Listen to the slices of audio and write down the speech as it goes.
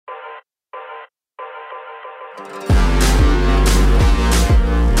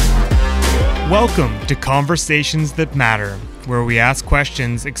Welcome to Conversations That Matter, where we ask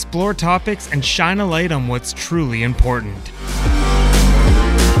questions, explore topics, and shine a light on what's truly important.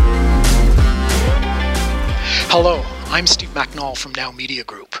 Hello, I'm Steve McNall from Now Media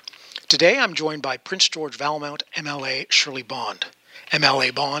Group. Today I'm joined by Prince George Valemount MLA Shirley Bond.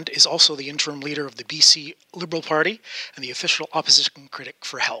 MLA Bond is also the interim leader of the BC Liberal Party and the official opposition critic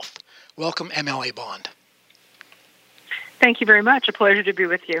for health. Welcome, MLA Bond. Thank you very much. A pleasure to be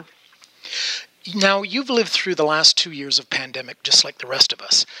with you. Now, you've lived through the last 2 years of pandemic just like the rest of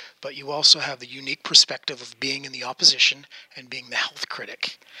us, but you also have the unique perspective of being in the opposition and being the health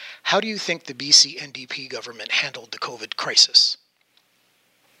critic. How do you think the BC NDP government handled the COVID crisis?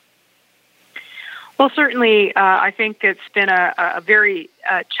 Well, certainly, I think it's been a very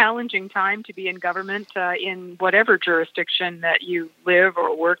challenging time to be in government in whatever jurisdiction that you live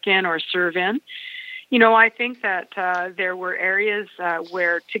or work in or serve in. You know, I think that there were areas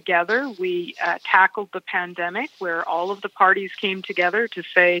where together we tackled the pandemic, where all of the parties came together to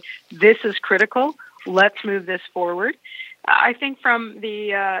say, this is critical, let's move this forward. I think from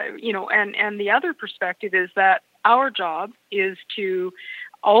the, and the other perspective is that our job is to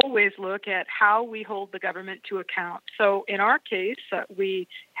always look at how we hold the government to account. So in our case, we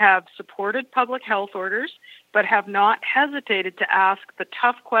have supported public health orders, but have not hesitated to ask the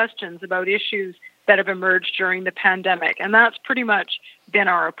tough questions about issues that have emerged during the pandemic. And that's pretty much been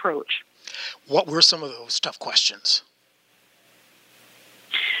our approach. What were some of those tough questions?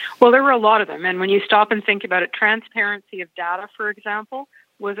 Well, there were a lot of them. And when you stop and think about it, transparency of data, for example,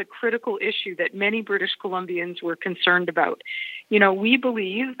 was a critical issue that many British Columbians were concerned about. You know, we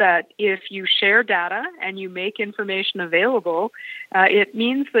believe that if you share data and you make information available, it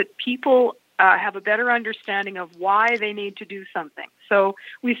means that people have a better understanding of why they need to do something. So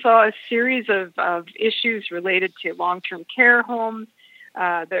we saw a series of issues related to long-term care homes,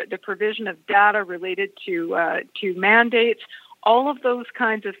 the provision of data related to mandates, all of those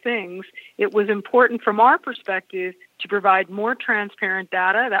kinds of things. It was important from our perspective to provide more transparent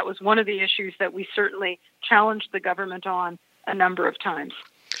data. That was one of the issues that we certainly challenged the government on a number of times.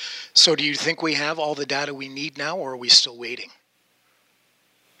 So do you think we have all the data we need now, or are we still waiting?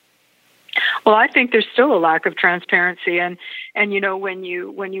 Well, I think there's still a lack of transparency, and you know, when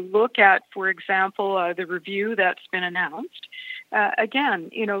you look at, for example, the review that's been announced, again,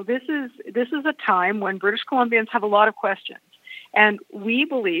 you know, this is a time when British Columbians have a lot of questions. And we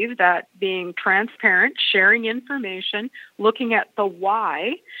believe that being transparent, sharing information, looking at the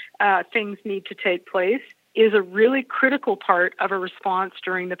why things need to take place is a really critical part of a response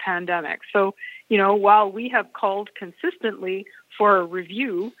during the pandemic. So, you know, while we have called consistently for a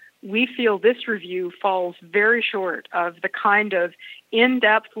review, we feel this review falls very short of the kind of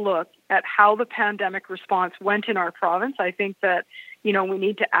in-depth look at how the pandemic response went in our province. I think that, you know, we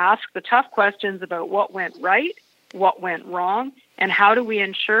need to ask the tough questions about what went right, what went wrong, and how do we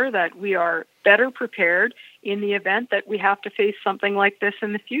ensure that we are better prepared in the event that we have to face something like this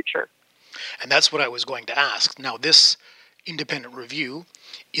in the future. And that's what I was going to ask. Now, this independent review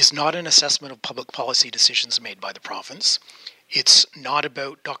is not an assessment of public policy decisions made by the province. It's not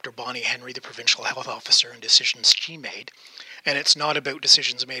about Dr. Bonnie Henry, the provincial health officer, and decisions she made. And it's not about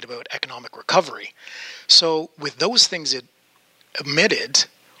decisions made about economic recovery. So with those things omitted,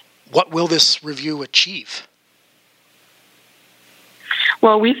 what will this review achieve?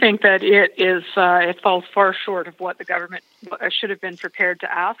 Well, we think that it falls far short of what the government should have been prepared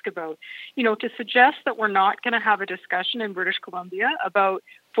to ask about. You know, to suggest that we're not going to have a discussion in British Columbia about,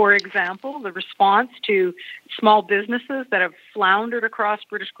 for example, the response to small businesses that have floundered across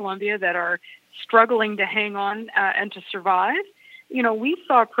British Columbia that are struggling to hang on and to survive. You know, we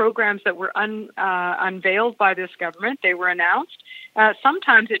saw programs that were unveiled by this government. They were announced.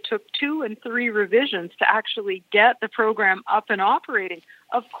 Sometimes it took 2 and 3 revisions to actually get the program up and operating.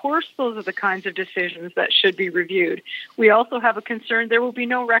 Of course, those are the kinds of decisions that should be reviewed. We also have a concern there will be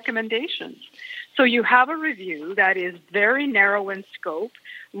no recommendations. So you have a review that is very narrow in scope,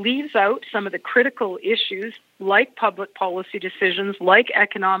 leaves out some of the critical issues like public policy decisions, like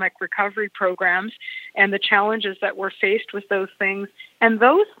economic recovery programs, and the challenges that we're faced with those things. And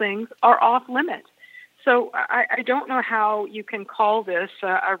those things are off limit. So I don't know how you can call this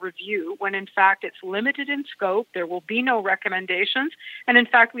a review when, in fact, it's limited in scope. There will be no recommendations. And, in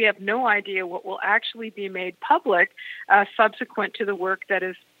fact, we have no idea what will actually be made public subsequent to the work that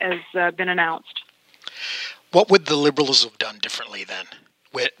has been announced. What would the Liberals have done differently then?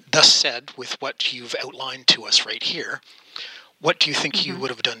 Thus said, with what you've outlined to us right here, what do you think you would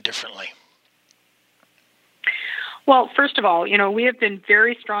have done differently? Well, first of all, we have been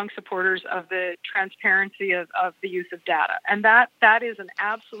very strong supporters of the transparency of the use of data. And that is an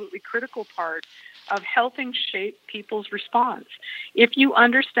absolutely critical part of helping shape people's response. If you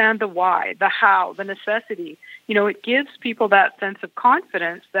understand the why, the how, the necessity, it gives people that sense of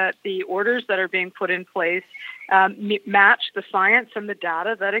confidence that the orders that are being put in place match the science and the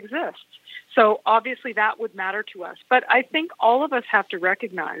data that exists. So obviously that would matter to us. But I think all of us have to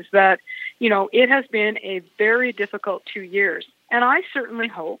recognize that, it has been a very difficult 2 years. And I certainly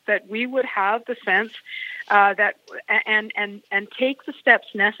hope that we would have the sense that and take the steps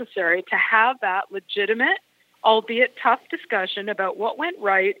necessary to have that legitimate, albeit tough discussion about what went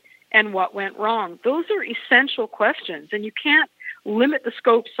right and what went wrong. Those are essential questions, and you can't limit the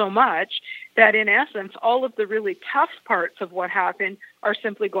scope so much that in essence all of the really tough parts of what happened are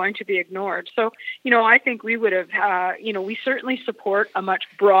simply going to be ignored. So, I think we would have, we certainly support a much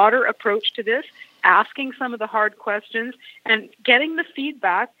broader approach to this, asking some of the hard questions and getting the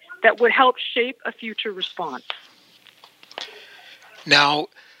feedback that would help shape a future response. Now,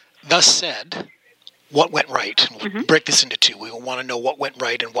 thus said, what went right? We'll break this into two. We want to know what went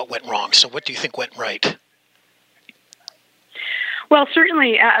right and what went wrong. So what do you think went right? Well,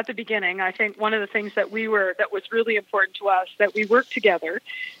 certainly at the beginning, I think one of the things that was really important to us, that we worked together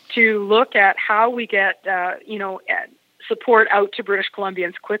to look at how we get, support out to British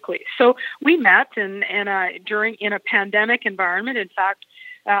Columbians quickly. So we met in a pandemic environment. In fact,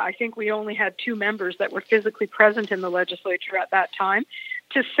 I think we only had 2 members that were physically present in the legislature at that time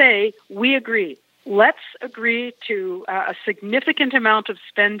to say, we agree. Let's agree to a significant amount of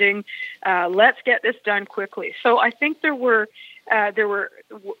spending. Let's get this done quickly. So I think there were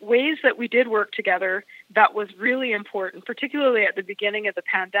ways that we did work together that was really important, particularly at the beginning of the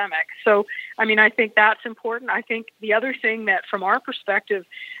pandemic. So, I think that's important. I think the other thing that from our perspective,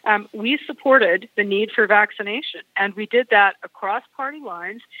 we supported the need for vaccination, and we did that across party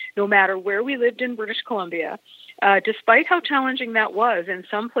lines, no matter where we lived in British Columbia, despite how challenging that was in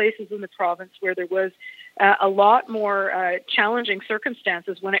some places in the province where there was a lot more challenging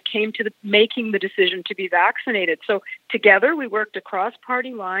circumstances when it came to making the decision to be vaccinated. So together we worked across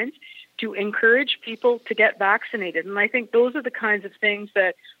party lines to encourage people to get vaccinated. And I think those are the kinds of things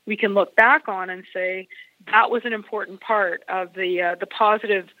that we can look back on and say that was an important part of the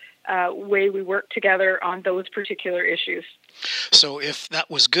positive way we worked together on those particular issues. So if that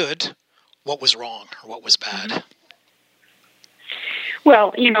was good, what was wrong or what was bad?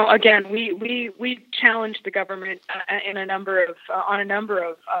 Well, again, we challenged the government on a number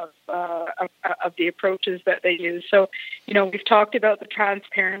of the approaches that they use. So, we've talked about the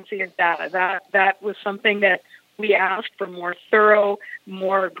transparency of data. That was something that we asked for more thorough,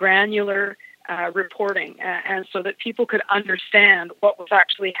 more granular reporting, and so that people could understand what was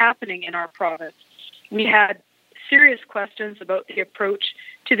actually happening in our province. We had serious questions about the approach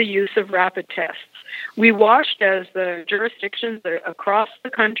to the use of rapid tests. We watched as the jurisdictions across the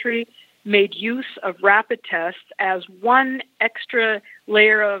country made use of rapid tests as one extra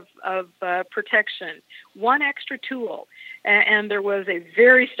layer of protection, one extra tool. And there was a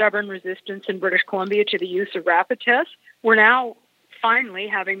very stubborn resistance in British Columbia to the use of rapid tests. We're now finally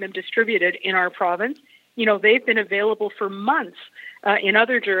having them distributed in our province. They've been available for months in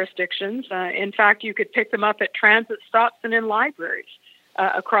other jurisdictions. In fact, you could pick them up at transit stops and in libraries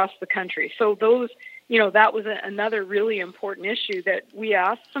across the country. So those, that was another really important issue that we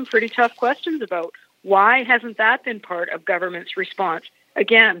asked some pretty tough questions about. Why hasn't that been part of government's response?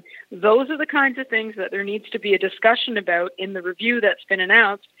 Again, those are the kinds of things that there needs to be a discussion about in the review that's been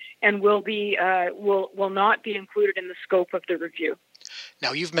announced and will not be included in the scope of the review.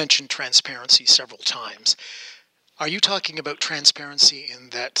 Now, you've mentioned transparency several times. Are you talking about transparency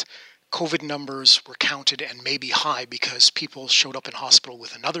in that COVID numbers were counted and maybe high because people showed up in hospital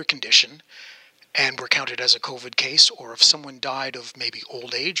with another condition and were counted as a COVID case, or if someone died of maybe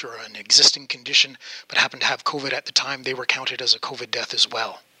old age or an existing condition but happened to have COVID at the time, they were counted as a COVID death as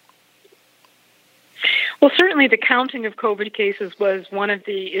well? Well, certainly the counting of COVID cases was one of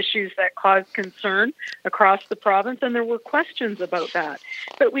the issues that caused concern across the province, and there were questions about that.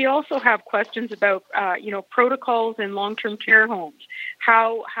 But we also have questions about, protocols in long-term care homes,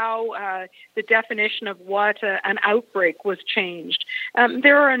 how the definition of what an outbreak was changed.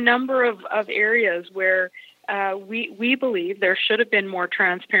 There are a number of areas where we believe there should have been more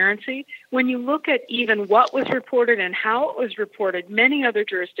transparency. When you look at even what was reported and how it was reported, many other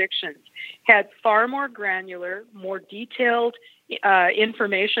jurisdictions had far more granular, more detailed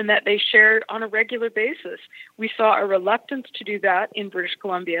information that they shared on a regular basis. We saw a reluctance to do that in British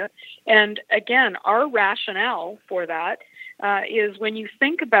Columbia. And again, our rationale for that is when you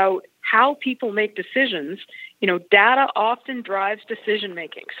think about how people make decisions, data often drives decision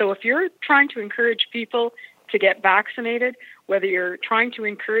making. So if you're trying to encourage people to get vaccinated, whether you're trying to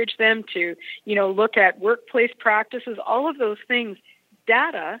encourage them to, look at workplace practices, all of those things,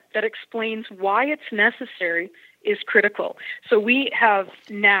 data that explains why it's necessary is critical. So we have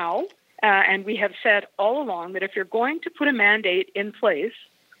now, and we have said all along, that if you're going to put a mandate in place,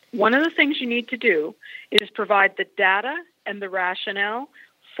 one of the things you need to do is provide the data and the rationale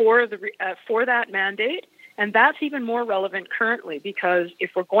for that mandate. And that's even more relevant currently, because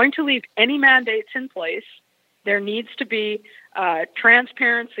if we're going to leave any mandates in place, there needs to be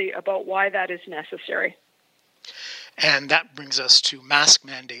transparency about why that is necessary. And that brings us to mask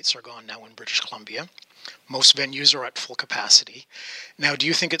mandates are gone now in British Columbia. Most venues are at full capacity. Now, do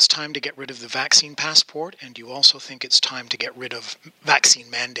you think it's time to get rid of the vaccine passport? And do you also think it's time to get rid of vaccine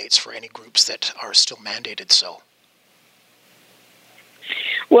mandates for any groups that are still mandated so?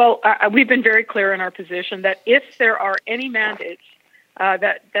 Well, we've been very clear in our position that if there are any mandates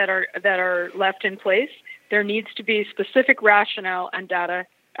that are left in place, there needs to be specific rationale and data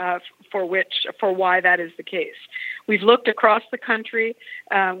for why that is the case. We've looked across the country.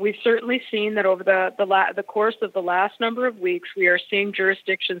 We've certainly seen that over the course of the last number of weeks, we are seeing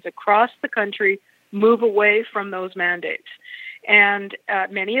jurisdictions across the country move away from those mandates. And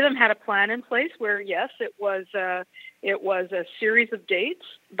many of them had a plan in place where, yes, it was a series of dates,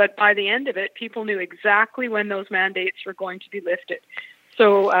 but by the end of it, people knew exactly when those mandates were going to be lifted.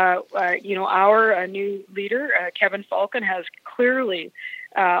 So, our new leader, Kevin Falcon, has clearly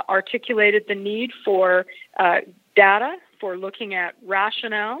articulated the need for data, for looking at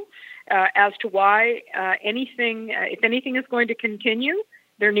rationale as to why if anything is going to continue,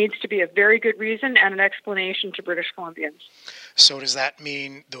 there needs to be a very good reason and an explanation to British Columbians. So does that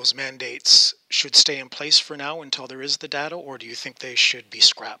mean those mandates should stay in place for now until there is the data, or do you think they should be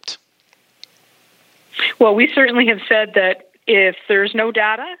scrapped? Well, we certainly have said that if there's no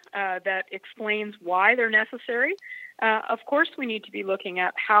data that explains why they're necessary, of course we need to be looking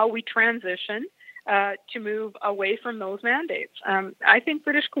at how we transition to move away from those mandates. I think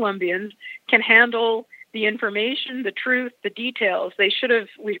British Columbians can handle the information, the truth, the details. We should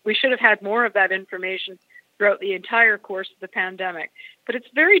have had more of that information throughout the entire course of the pandemic. But it's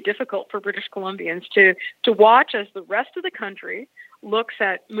very difficult for British Columbians to watch as the rest of the country looks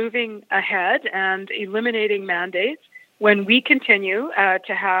at moving ahead and eliminating mandates when we continue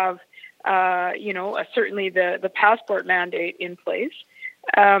to have, certainly the passport mandate in place.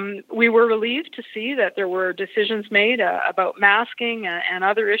 We were relieved to see that there were decisions made about masking and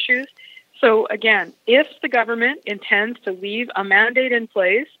other issues. So again, if the government intends to leave a mandate in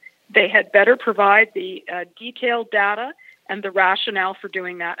place, they had better provide the detailed data and the rationale for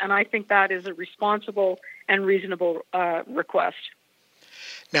doing that. And I think that is a responsible and reasonable request.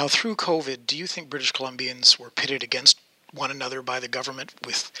 Now, through COVID, do you think British Columbians were pitted against one another by the government,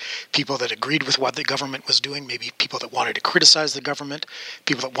 with people that agreed with what the government was doing, maybe people that wanted to criticize the government,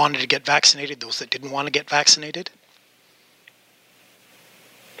 people that wanted to get vaccinated, those that didn't want to get vaccinated?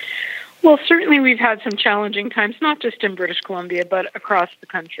 Well, certainly we've had some challenging times, not just in British Columbia, but across the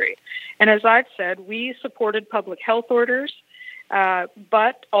country. And as I've said, we supported public health orders,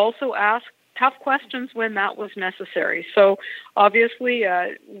 but also asked tough questions when that was necessary. So obviously,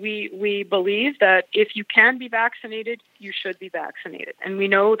 we believe that if you can be vaccinated, you should be vaccinated. And we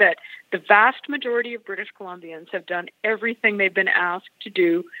know that the vast majority of British Columbians have done everything they've been asked to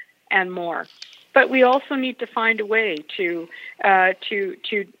do and more. But we also need to find a way to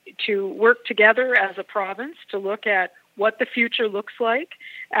work together as a province to look at what the future looks like.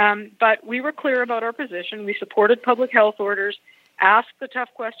 But we were clear about our position. We supported public health orders, asked the tough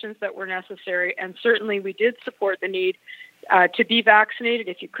questions that were necessary, and certainly we did support the need to be vaccinated.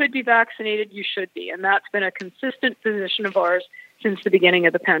 If you could be vaccinated, you should be. And that's been a consistent position of ours since the beginning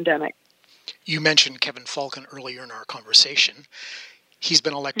of the pandemic. You mentioned Kevin Falcon earlier in our conversation. He's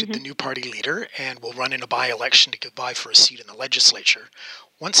been elected the new party leader and will run in a by-election to vie for a seat in the legislature.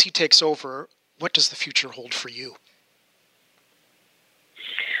 Once he takes over, what does the future hold for you?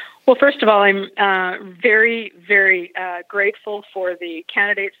 Well, first of all, I'm very, very grateful for the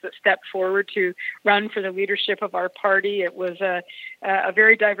candidates that stepped forward to run for the leadership of our party. It was a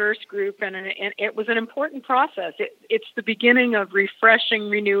very diverse group, and it was an important process. It's the beginning of refreshing,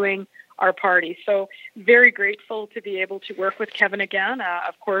 renewing our party. So very grateful to be able to work with Kevin again.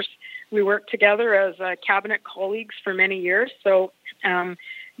 Of course, we worked together as cabinet colleagues for many years. So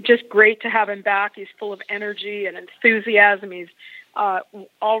just great to have him back. He's full of energy and enthusiasm. He's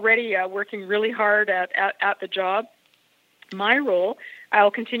already working really hard at the job. My role,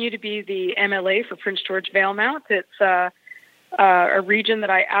 I'll continue to be the MLA for Prince George Valemount. It's a region that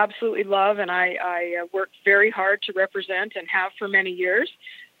I absolutely love and I work very hard to represent and have for many years.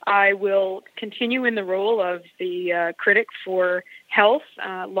 I will continue in the role of the critic for health,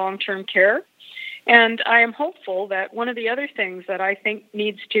 long-term care. And I am hopeful that one of the other things that I think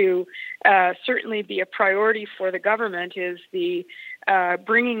needs to certainly be a priority for the government is the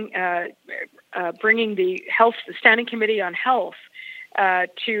bringing the Standing Committee on Health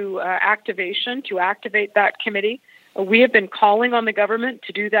to activation, to activate that committee. We have been calling on the government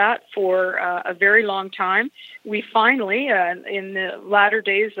to do that for a very long time. We finally, in the latter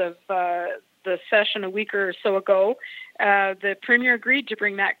days of the session a week or so ago, the Premier agreed to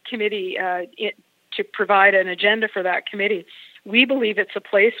bring that committee to provide an agenda for that committee. We believe it's a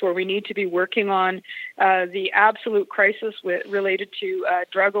place where we need to be working on the absolute crisis related to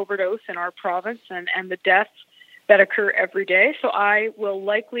drug overdose in our province and the deaths that occur every day. So I will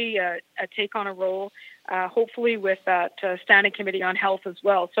likely take on a role, hopefully with that Standing Committee on Health as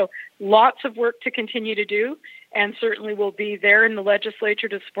well. So lots of work to continue to do, and certainly will be there in the legislature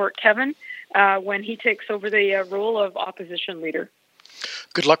to support Kevin when he takes over the role of opposition leader.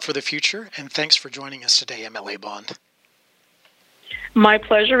 Good luck for the future, and thanks for joining us today, MLA Bond. My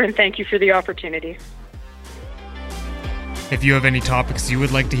pleasure, and thank you for the opportunity. If you have any topics you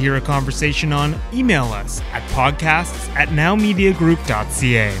would like to hear a conversation on, email us at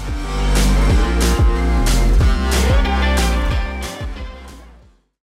podcasts@nowmediagroup.ca.